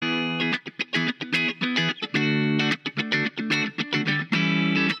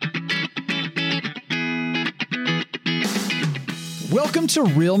Welcome to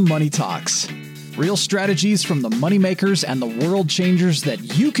Real Money Talks. Real strategies from the moneymakers and the world changers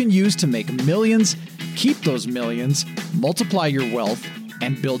that you can use to make millions, keep those millions, multiply your wealth,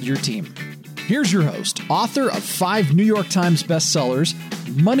 and build your team. Here's your host, author of 5 New York Times bestsellers,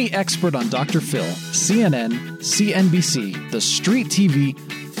 money expert on Dr. Phil, CNN, CNBC, The Street TV,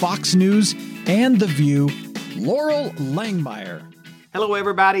 Fox News, and The View, Loral Langemeier. Hello,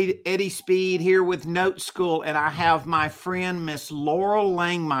 everybody. Eddie Speed here with Note School, and I have my friend, Miss Loral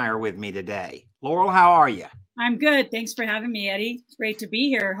Langemeier, with me today. Loral, how are you? I'm good. Thanks for having me, Eddie. It's great to be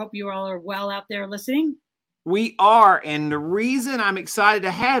here. Hope you all are well out there listening. We are, and the reason I'm excited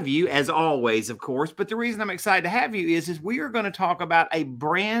to have you, as always, of course, but the reason I'm excited to have you is we are going to talk about a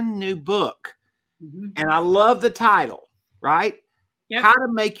brand new book, and I love the title, right? Yep. How to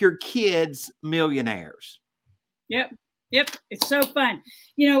Make Your Kids Millionaires. Yep. It's so fun.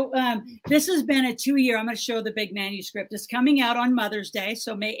 This has been a 2-year. I'm going to show the big manuscript. It's coming out on Mother's Day.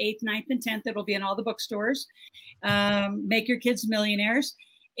 So May 8th, 9th, and 10th, it'll be in all the bookstores. Make Your Kids Millionaires.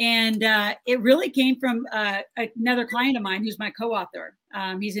 And it really came from another client of mine who's my co-author.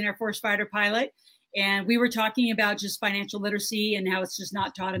 He's an Air Force fighter pilot. And we were talking about just financial literacy and how it's just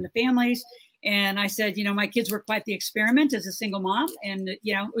not taught in the families. And I said, my kids were quite the experiment as a single mom. And,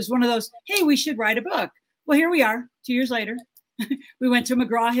 it was one of those, hey, we should write a book. Well, here we are 2 years later. We went to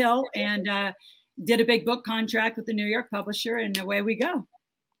McGraw-Hill and did a big book contract with the New York publisher, and away we go.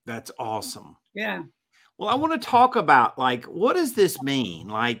 That's awesome. Yeah. Well, I want to talk about, what does this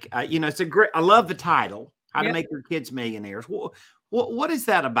mean? It's a great, I love the title, How to Make Your Kids Millionaires. What is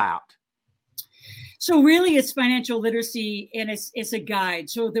that about? So really it's financial literacy, and it's a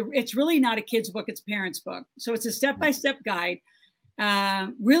guide. So it's really not a kid's book, it's a parent's book. So it's a step-by-step guide.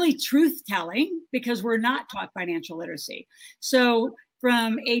 Really truth telling, because we're not taught financial literacy. So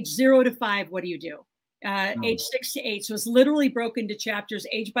from age 0 to 5, what do you do? Age 6 to 8. So it's literally broken to chapters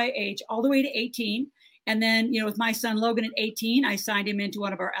age by age, all the way to 18. And then, with my son Logan at 18, I signed him into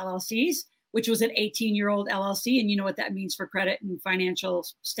one of our LLCs, which was an 18-year-old LLC. And you know what that means for credit and financial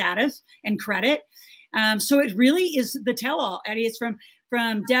status and credit. So it really is the tell-all, Eddie. It's from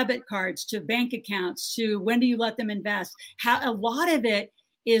debit cards to bank accounts to when do you let them invest. How a lot of it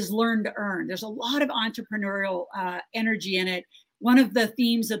is learn to earn. There's a lot of entrepreneurial energy in it. One of the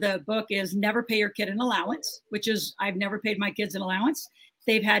themes of the book is never pay your kid an allowance, which is I've never paid my kids an allowance.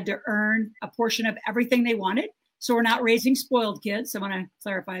 They've had to earn a portion of everything they wanted. So we're not raising spoiled kids. I want to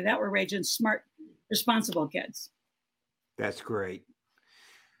clarify that. We're raising smart, responsible kids. That's great.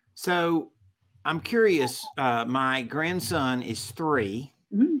 So I'm curious. My grandson is 3,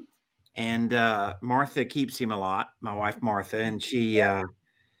 and Martha keeps him a lot. My wife Martha, and she has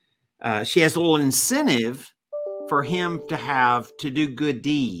a little incentive for him to do good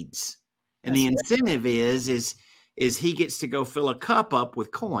deeds, and the incentive is he gets to go fill a cup up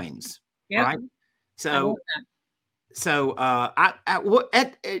with coins, right? So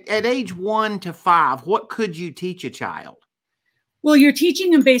at age 1 to 5, what could you teach a child? Well, you're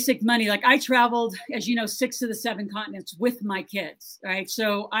teaching them basic money. Like I traveled, as you know, 6 of the 7 continents with my kids, right?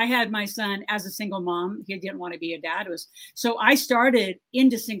 So I had my son as a single mom. He didn't want to be a dad. So I started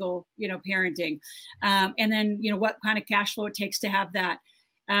into single, parenting. And then, what kind of cash flow it takes to have that.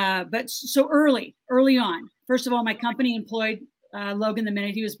 But so early on, first of all, my company employed Logan the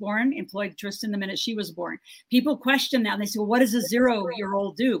minute he was born, employed Tristan the minute she was born. People question that and they say, well, what does a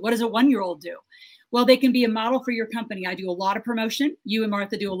 0-year-old do? What does a 1-year-old do? Well, they can be a model for your company. I do a lot of promotion. You and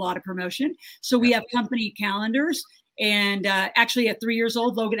Martha do a lot of promotion. So we have company calendars. And actually at 3 years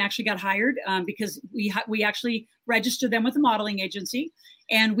old, Logan actually got hired because we actually registered them with a modeling agency.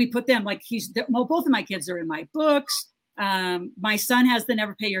 And we put them both of my kids are in my books. My son has the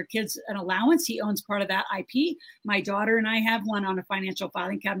Never Pay Your Kids an Allowance. He owns part of that IP. My daughter and I have one on a financial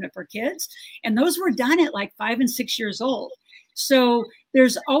filing cabinet for kids. And those were done at 5 and 6 years old. So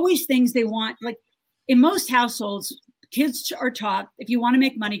there's always things they want. In most households, kids are taught, if you want to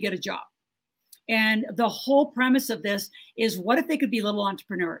make money, get a job. And the whole premise of this is what if they could be little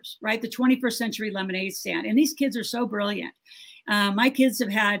entrepreneurs, right? The 21st century lemonade stand. And these kids are so brilliant. My kids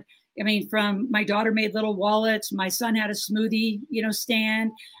have had, from my daughter made little wallets. My son had a smoothie,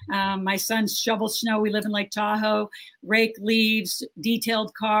 stand. My son shovels snow. We live in Lake Tahoe, rake leaves,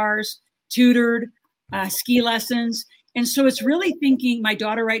 detailed cars, tutored, ski lessons. And so it's really thinking, my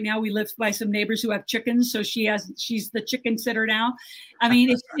daughter right now, we live by some neighbors who have chickens. So she's the chicken sitter now.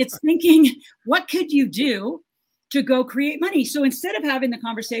 It's thinking, what could you do to go create money? So instead of having the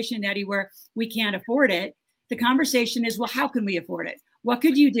conversation, Eddie, where we can't afford it, the conversation is, well, how can we afford it? What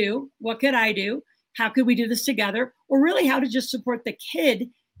could you do? What could I do? How could we do this together? Or really how to just support the kid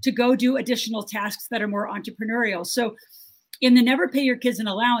to go do additional tasks that are more entrepreneurial. So In the Never Pay Your Kids an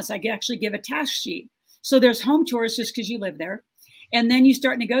Allowance, I actually give a task sheet. So there's home chores just because you live there. And then you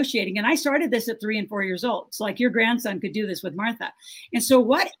start negotiating. And I started this at 3 and 4 years old. So like your grandson could do this with Martha. And so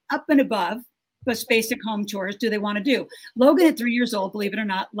what up and above those basic home chores do they want to do? Logan at 3 years old, believe it or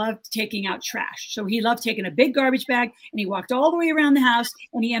not, loved taking out trash. So he loved taking a big garbage bag and he walked all the way around the house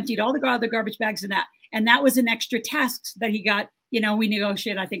and he emptied all the garbage bags in that. And that was an extra task that he got, we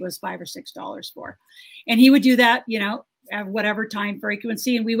negotiated, I think it was $5 or $6 for. And he would do that, at whatever time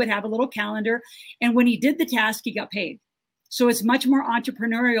frequency. And we would have a little calendar. And when he did the task, he got paid. So it's much more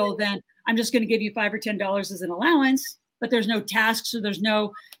entrepreneurial than I'm just going to give you $5 or $10 as an allowance, but there's no tasks, so there's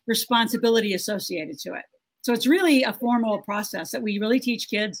no responsibility associated to it. So it's really a formal process that we really teach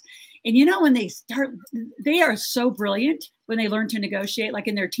kids. And when they start, they are so brilliant when they learn to negotiate, like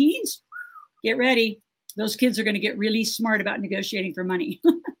in their teens. Get ready. Those kids are going to get really smart about negotiating for money.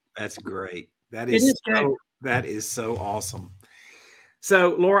 That's great. That is so awesome.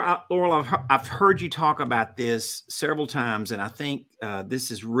 So, Laurel, I've heard you talk about this several times, and I think this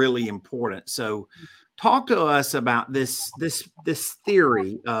is really important. So, talk to us about this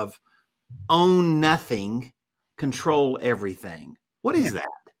theory of own nothing, control everything. What is that?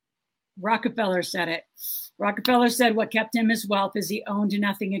 Rockefeller said it. Rockefeller said what kept him his wealth is he owned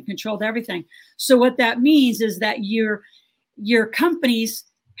nothing and controlled everything. So what that means is that your companies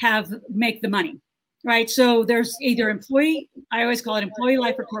make the money. Right. So there's either I always call it employee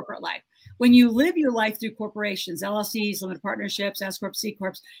life or corporate life. When you live your life through corporations, LLCs, limited partnerships, S Corp, C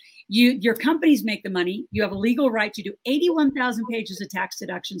Corps, your companies make the money. You have a legal right to do 81,000 pages of tax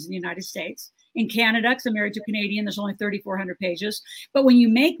deductions in the United States. In Canada, because I'm married to a Canadian, there's only 3,400 pages. But when you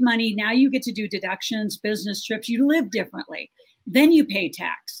make money, now you get to do deductions, business trips, you live differently. Then you pay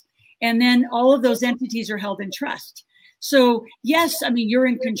tax. And then all of those entities are held in trust. So yes, you're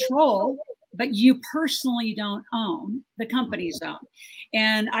in control, but you personally don't own, the companies own.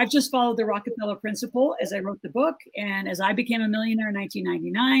 And I've just followed the Rockefeller principle as I wrote the book. And as I became a millionaire in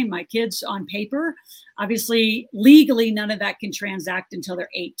 1999, my kids on paper, obviously legally, none of that can transact until they're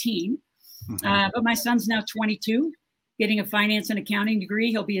 18. But my son's now 22, getting a finance and accounting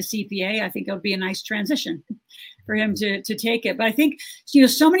degree. He'll be a CPA. I think it'll be a nice transition for him to take it. But I think,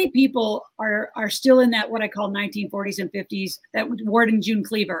 so many people are still in that, what I call 1940s and 50s, that Ward and June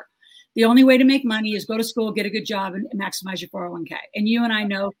Cleaver. The only way to make money is go to school, get a good job, and maximize your 401k. And you and I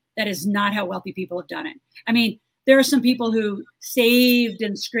know that is not how wealthy people have done it. There are some people who saved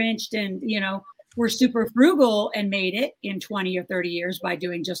and scrunched and, were super frugal and made it in 20 or 30 years by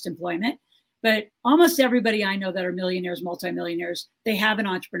doing just employment. But almost everybody I know that are millionaires, multimillionaires, they have an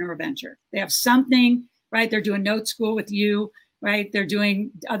entrepreneur venture. They have something, right? They're doing note school with you, right? They're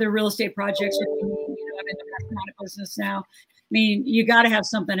doing other real estate projects with you. I'm in the restaurant business now. You got to have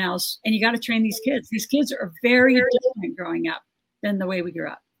something else, and you got to train these kids. These kids are very different growing up than the way we grew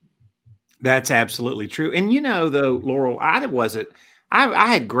up. That's absolutely true. And though, Laurel, I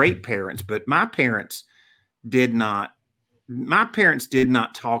had great parents, but my parents did not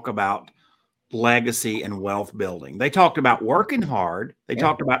talk about legacy and wealth building. They talked about working hard. They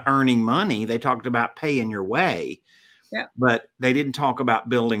talked about earning money. They talked about paying your way, but they didn't talk about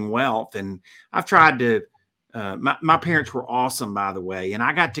building wealth. And I've tried to, my parents were awesome, by the way. And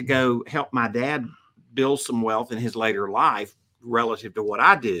I got to go help my dad build some wealth in his later life relative to what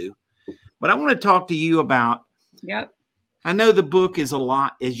I do. But I want to talk to you about, I know the book is a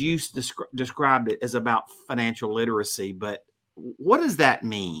lot, as you described it, as about financial literacy, but what does that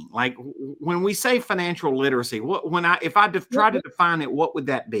mean? Like when we say financial literacy, if I try to define it, what would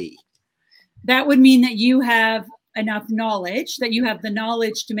that be? That would mean that you have enough knowledge, that you have the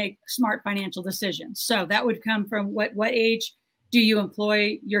knowledge to make smart financial decisions. So that would come from what age do you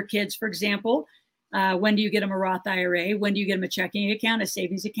employ your kids, for example? When do you get them a Roth IRA? When do you get them a checking account, a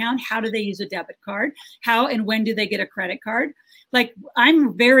savings account? How do they use a debit card? How and when do they get a credit card? Like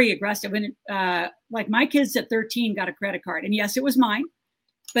I'm very aggressive. When like my kids at 13 got a credit card, and yes, it was mine,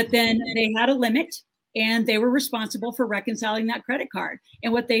 but then they had a limit and they were responsible for reconciling that credit card.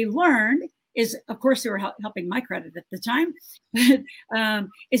 And what they learned is, of course, they were helping my credit at the time,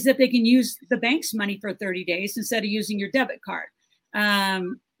 is that they can use the bank's money for 30 days instead of using your debit card.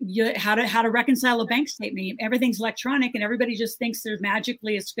 How to reconcile a bank statement. Everything's electronic and everybody just thinks there's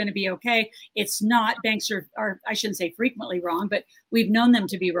magically it's going to be okay. It's not. Banks are, I shouldn't say frequently wrong, but we've known them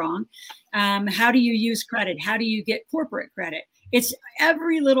to be wrong. How do you use credit? How do you get corporate credit? It's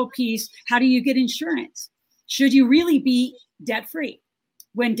every little piece. How do you get insurance? Should you really be debt free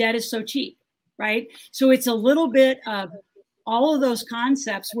when debt is so cheap, right? So it's a little bit of all of those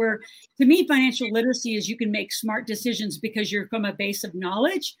concepts where, to me, financial literacy is you can make smart decisions because you're from a base of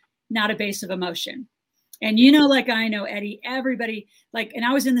knowledge, not a base of emotion. And you know, like I know, Eddie, everybody, like, and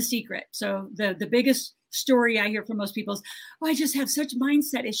I was in The Secret. So the biggest story I hear from most people is, oh, I just have such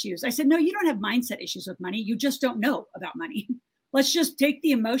mindset issues. I said, no, you don't have mindset issues with money. You just don't know about money. Let's just take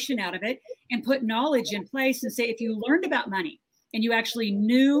the emotion out of it and put knowledge in place and say, if you learned about money and you actually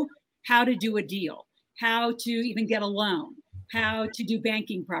knew how to do a deal, how to even get a loan, how to do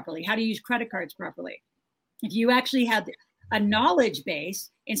banking properly, how to use credit cards properly. If you actually had a knowledge base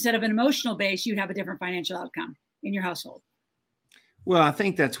instead of an emotional base, you'd have a different financial outcome in your household. Well, I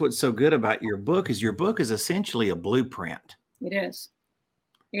think that's what's so good about your book is essentially a blueprint. It is.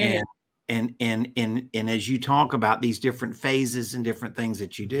 And as you talk about these different phases and different things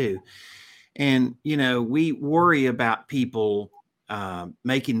that you do, and, you know, we worry about people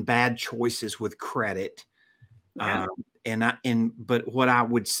making bad choices with credit. Yeah. But what I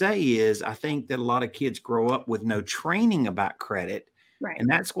would say is I think that a lot of kids grow up with no training about credit. Right. And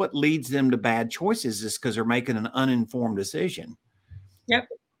that's what leads them to bad choices, is because they're making an uninformed decision. Yep.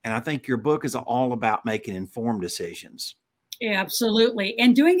 And I think your book is all about making informed decisions. Yeah, absolutely.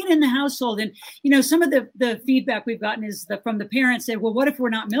 And doing it in the household. And, you know, some of the feedback we've gotten is from the parents said, well, what if we're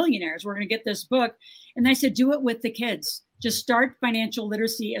not millionaires? We're going to get this book. And I said, do it with the kids. Just start financial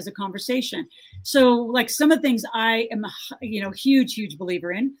literacy as a conversation. So like some of the things I am, you know, huge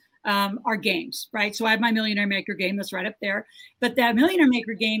believer in are games, right? So I have my Millionaire Maker game that's right up there. But that Millionaire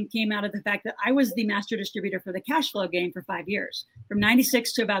Maker game came out of the fact that I was the master distributor for the cash flow game for 5 years. From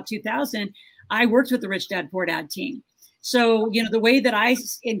 96 to about 2000, I worked with the Rich Dad Poor Dad team. So, you know, the way that I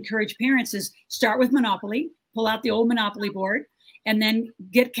encourage parents is start with Monopoly, pull out the old Monopoly board, and then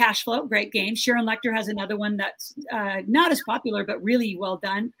get cash flow. Great game. Sharon Lechter has another one that's not as popular, but really well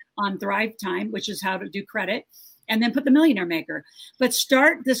done on Thrive Time, which is how to do credit. And then put the Millionaire Maker. But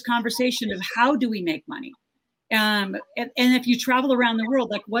start this conversation of how do we make money? And if you travel around the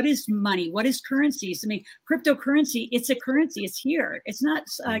world, like what is money? What is currencies? I mean, cryptocurrency, it's a currency. It's here. It's not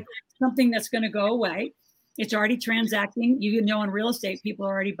like something that's going to go away. It's already transacting. You know, in real estate, people are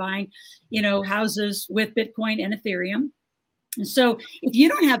already buying, you know, houses with Bitcoin and Ethereum. And so if you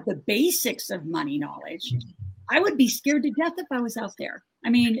don't have the basics of money knowledge, I would be scared to death if I was out there. I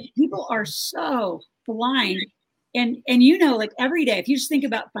mean, people are so blind. And you know, like every day, if you just think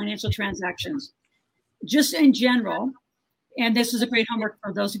about financial transactions, just in general, and this is a great homework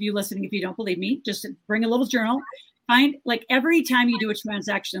for those of you listening, if you don't believe me, just bring a little journal. Find, like, every time you do a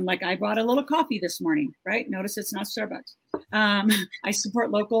transaction, like I bought a little coffee this morning, right? Notice it's not Starbucks. I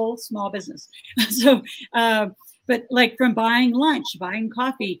support local small business. So, but like from buying lunch, buying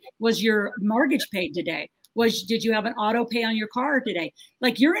coffee, was your mortgage paid today? Did you have an auto pay on your car today?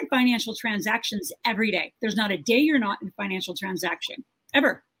 Like, you're in financial transactions every day. There's not a day you're not in financial transaction,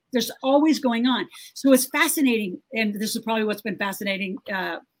 ever. There's always going on. So it's fascinating. And this is probably what's been fascinating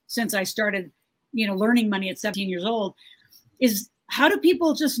since I started, you know, learning money at 17 years old, is how do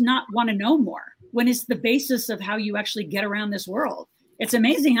people just not want to know more when it's the basis of how you actually get around this world? It's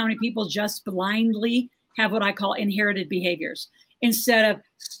amazing how many people just blindly have what I call inherited behaviors instead of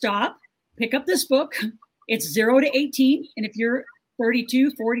stop, pick up this book. It's 0 to 18. And if you're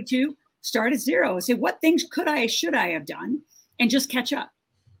 32, 42, start at 0 and say, what things should I have done, and just catch up.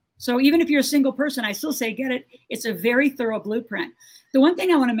 So even if you're a single person, I still say, get it. It's a very thorough blueprint. The one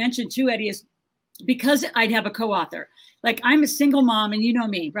thing I want to mention too, Eddie, is because I'd have a co-author. Like, I'm a single mom, and you know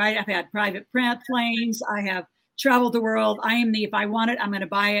me, right? I've had private planes. I have traveled the world. I am if I want it, I'm going to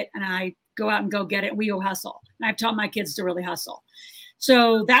buy it. And I go out and go get it. We go hustle. And I've taught my kids to really hustle.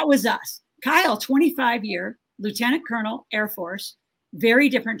 So that was us. Kyle, 25-year lieutenant colonel, Air Force, very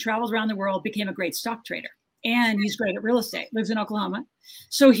different, travels around the world, became a great stock trader. And he's great at real estate, lives in Oklahoma.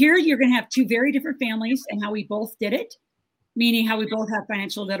 So here you're going to have two very different families, and how we both did it, meaning how we both have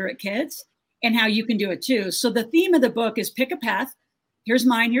financial literate kids, and how you can do it too. So the theme of the book is pick a path. Here's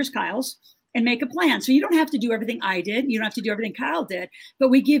mine, here's Kyle's, and make a plan. So you don't have to do everything I did. You don't have to do everything Kyle did, but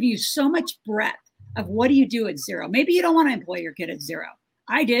we give you so much breadth of what do you do at 0. Maybe you don't want to employ your kid at 0.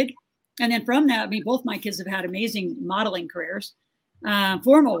 I did. And then from that, I mean, both my kids have had amazing modeling careers,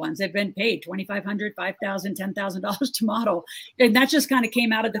 formal ones. They've been paid $2,500, $5,000, $10,000 to model. And that just kind of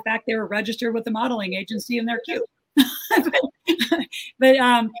came out of the fact they were registered with the modeling agency and they're cute. but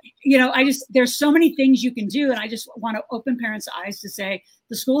you know, there's so many things you can do. And I just want to open parents' eyes to say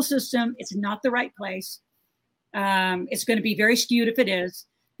the school system, it's not the right place. It's going to be very skewed if it is.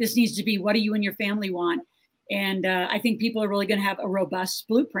 This needs to be, what do you and your family want? And I think people are really going to have a robust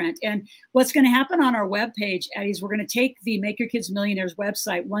blueprint. And what's going to happen on our webpage, Eddie, is we're going to take the Make Your Kids Millionaires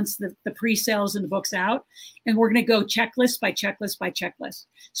website once the pre-sales and the book's out, and we're going to go checklist by checklist by checklist.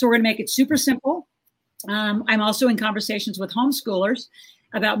 So we're going to make it super simple. I'm also in conversations with homeschoolers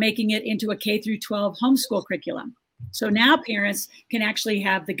about making it into a K through 12 homeschool curriculum. So now parents can actually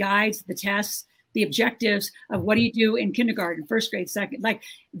have the guides, the tests, the objectives of what do you do in kindergarten, first grade, second. Like,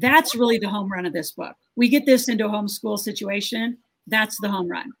 that's really the home run of this book. We get this into a homeschool situation. That's the home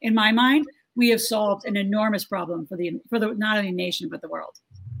run. In my mind, we have solved an enormous problem for the not only nation, but the world.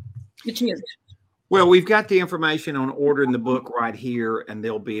 It's huge. Well, we've got the information on ordering the book right here, and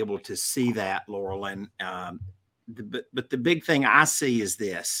they'll be able to see that, Laurel. And but the big thing I see is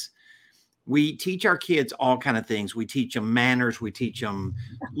this. We teach our kids all kind of things. We teach them manners. We teach them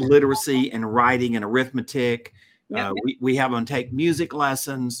literacy and writing and arithmetic. Yep. We have them take music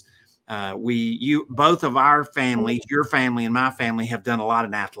lessons. Both of our families, your family and my family, have done a lot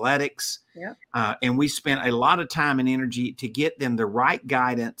in athletics. Yep. And we spent a lot of time and energy to get them the right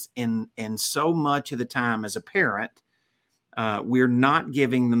guidance. And so much of the time as a parent, we're not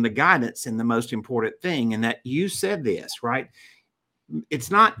giving them the guidance in the most important thing. And that you said this, right?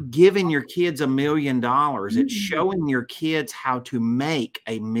 It's not giving your kids $1 million. It's showing your kids how to make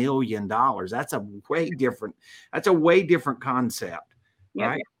 $1 million. That's a way different concept. Yep.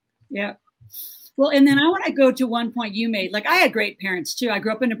 Right. Yeah. Well, and then I want to go to one point you made. Like, I had great parents too. I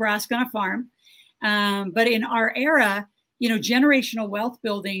grew up in Nebraska on a farm. But in our era, generational wealth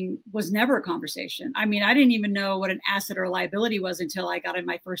building was never a conversation. I mean, I didn't even know what an asset or liability was until I got in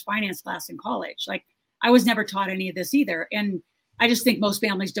my first finance class in college. Like, I was never taught any of this either. And I just think most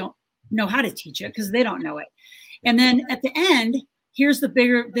families don't know how to teach it because they don't know it. And then at the end,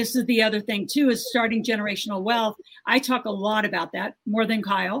 this is the other thing too, is starting generational wealth. I talk a lot about that, more than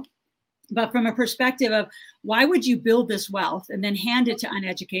Kyle, but from a perspective of why would you build this wealth and then hand it to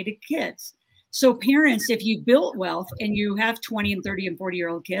uneducated kids? So parents, if you built wealth and you have 20 and 30 and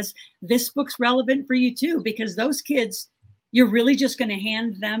 40-year-old kids, this book's relevant for you too, because those kids, you're really just going to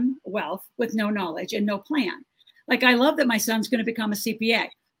hand them wealth with no knowledge and no plan. Like, I love that my son's going to become a CPA.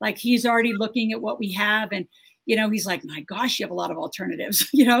 Like, he's already looking at what we have. And, he's like, my gosh, you have a lot of alternatives.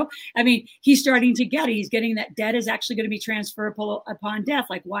 I mean, he's starting to get it. He's getting that debt is actually going to be transferable upon death.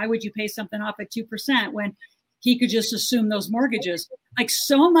 Like, why would you pay something off at 2% when he could just assume those mortgages? Like,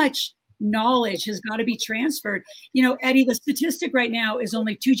 so much knowledge has got to be transferred. Eddie, the statistic right now is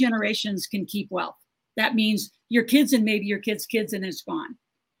only 2 generations can keep wealth. That means your kids and maybe your kids' kids, and it's gone.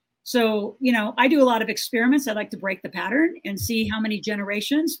 So, I do a lot of experiments. I like to break the pattern and see how many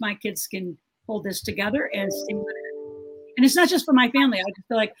generations my kids can hold this together and stimulate it. And it's not just for my family. I just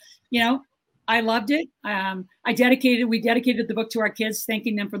feel like, I loved it. We dedicated the book to our kids,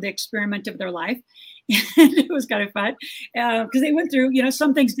 thanking them for the experiment of their life. And it was kind of fun because they went through,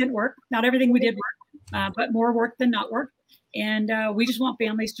 some things didn't work. Not everything we did work, but more work than not work. And we just want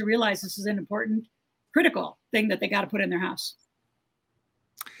families to realize this is an important, critical thing that they got to put in their house.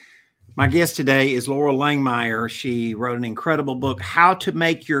 My guest today is Laurel Langmeyer. She wrote an incredible book, How to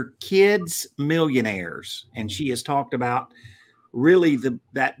Make Your Kids Millionaires. And she has talked about really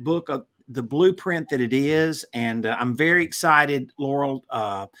that book, the blueprint that it is. And I'm very excited, Laurel.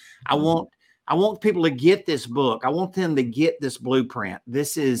 I want people to get this book. I want them to get this blueprint.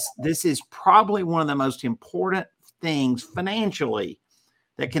 This is probably one of the most important things financially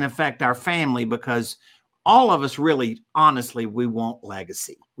that can affect our family, because all of us really, honestly, we want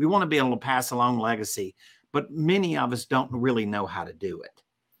legacy. We want to be able to pass along legacy, but many of us don't really know how to do it.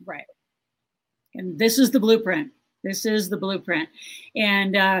 Right. And this is the blueprint. This is the blueprint.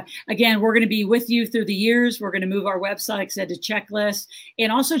 And again, we're going to be with you through the years. We're going to move our website, like I said, to checklists,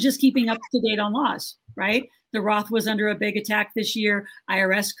 and also just keeping up to date on laws, right? The Roth was under a big attack this year.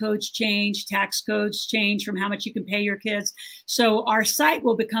 IRS codes change, tax codes change from how much you can pay your kids. So our site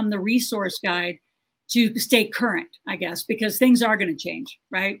will become the resource guide to stay current, I guess, because things are going to change,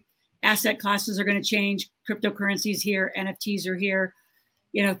 right? Asset classes are going to change. Cryptocurrencies here, NFTs are here.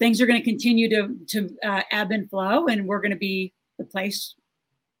 Things are going to continue to ebb and flow, and we're going to be the place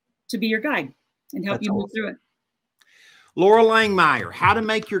to be your guide and help you move through it. Laurel Langmeyer, How to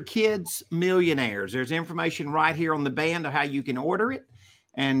Make Your Kids Millionaires. There's information right here on the band of how you can order it,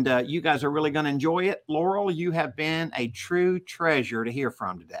 and you guys are really going to enjoy it. Laurel, you have been a true treasure to hear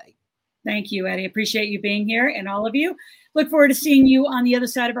from today. Thank you, Eddie. Appreciate you being here, and all of you. Look forward to seeing you on the other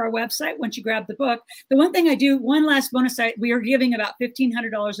side of our website once you grab the book. The one thing I do, one last bonus site, we are giving about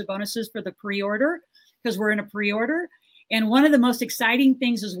 $1,500 of bonuses for the pre-order because we're in a pre-order. And one of the most exciting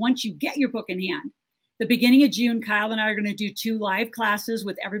things is once you get your book in hand, the beginning of June, Kyle and I are going to do 2 live classes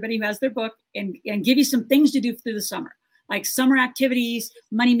with everybody who has their book and give you some things to do through the summer, like summer activities,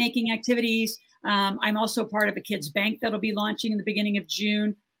 money-making activities. I'm also part of a kids bank that'll be launching in the beginning of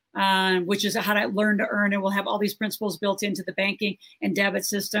June. which is how to learn to earn. And we'll have all these principles built into the banking and debit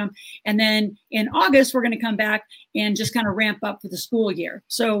system. And then in August, we're going to come back and just kind of ramp up for the school year.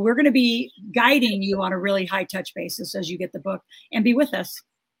 So we're going to be guiding you on a really high touch basis as you get the book, and be with us.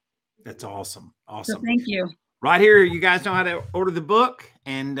 That's awesome. Awesome. So thank you. Right here, you guys know how to order the book,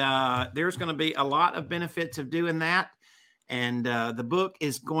 and there's going to be a lot of benefits of doing that. And the book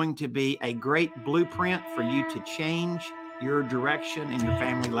is going to be a great blueprint for you to change your direction and your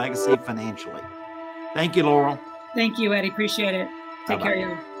family legacy financially. Thank you, Laurel. Thank you, Eddie. Appreciate it. Take Bye-bye. care,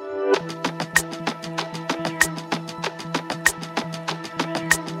 you.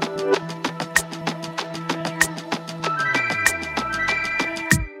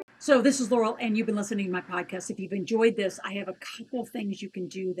 So this is Laurel, and you've been listening to my podcast. If you've enjoyed this, I have a couple things you can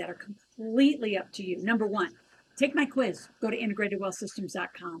do that are completely up to you. Number one, take my quiz. Go to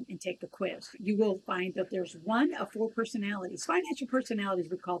integratedwealthsystems.com and take the quiz. You will find that there's one of 4 personalities, financial personalities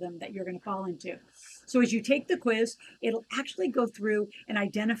we call them, that you're going to fall into. So as you take the quiz, it'll actually go through and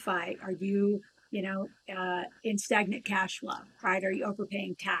identify, are you in stagnant cash flow, right? Are you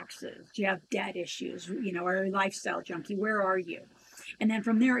overpaying taxes? Do you have debt issues? Are you a lifestyle junkie? Where are you? And then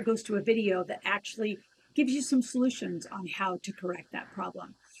from there, it goes to a video that actually gives you some solutions on how to correct that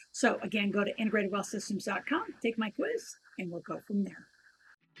problem. So again, go to integratedwealthsystems.com, take my quiz, and we'll go from there.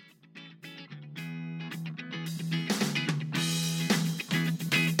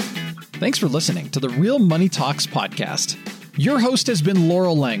 Thanks for listening to the Real Money Talks podcast. Your host has been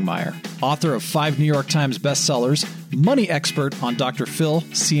Laurel Langmeyer, author of 5 New York Times bestsellers, money expert on Dr. Phil,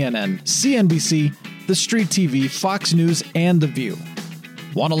 CNN, CNBC, The Street TV, Fox News, and The View.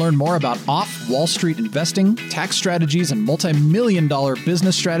 Want to learn more about off-Wall Street investing, tax strategies, and multi-million-dollar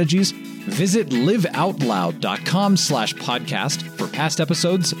business strategies? Visit liveoutloud.com/podcast for past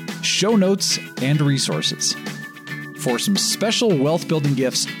episodes, show notes, and resources. For some special wealth-building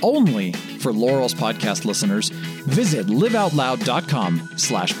gifts only for Laurel's podcast listeners, visit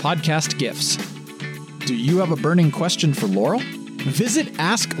liveoutloud.com/podcast gifts. Do you have a burning question for Laurel? Visit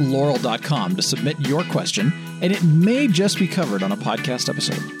asklaurel.com to submit your question, and it may just be covered on a podcast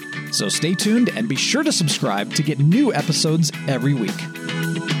episode. So stay tuned and be sure to subscribe to get new episodes every week.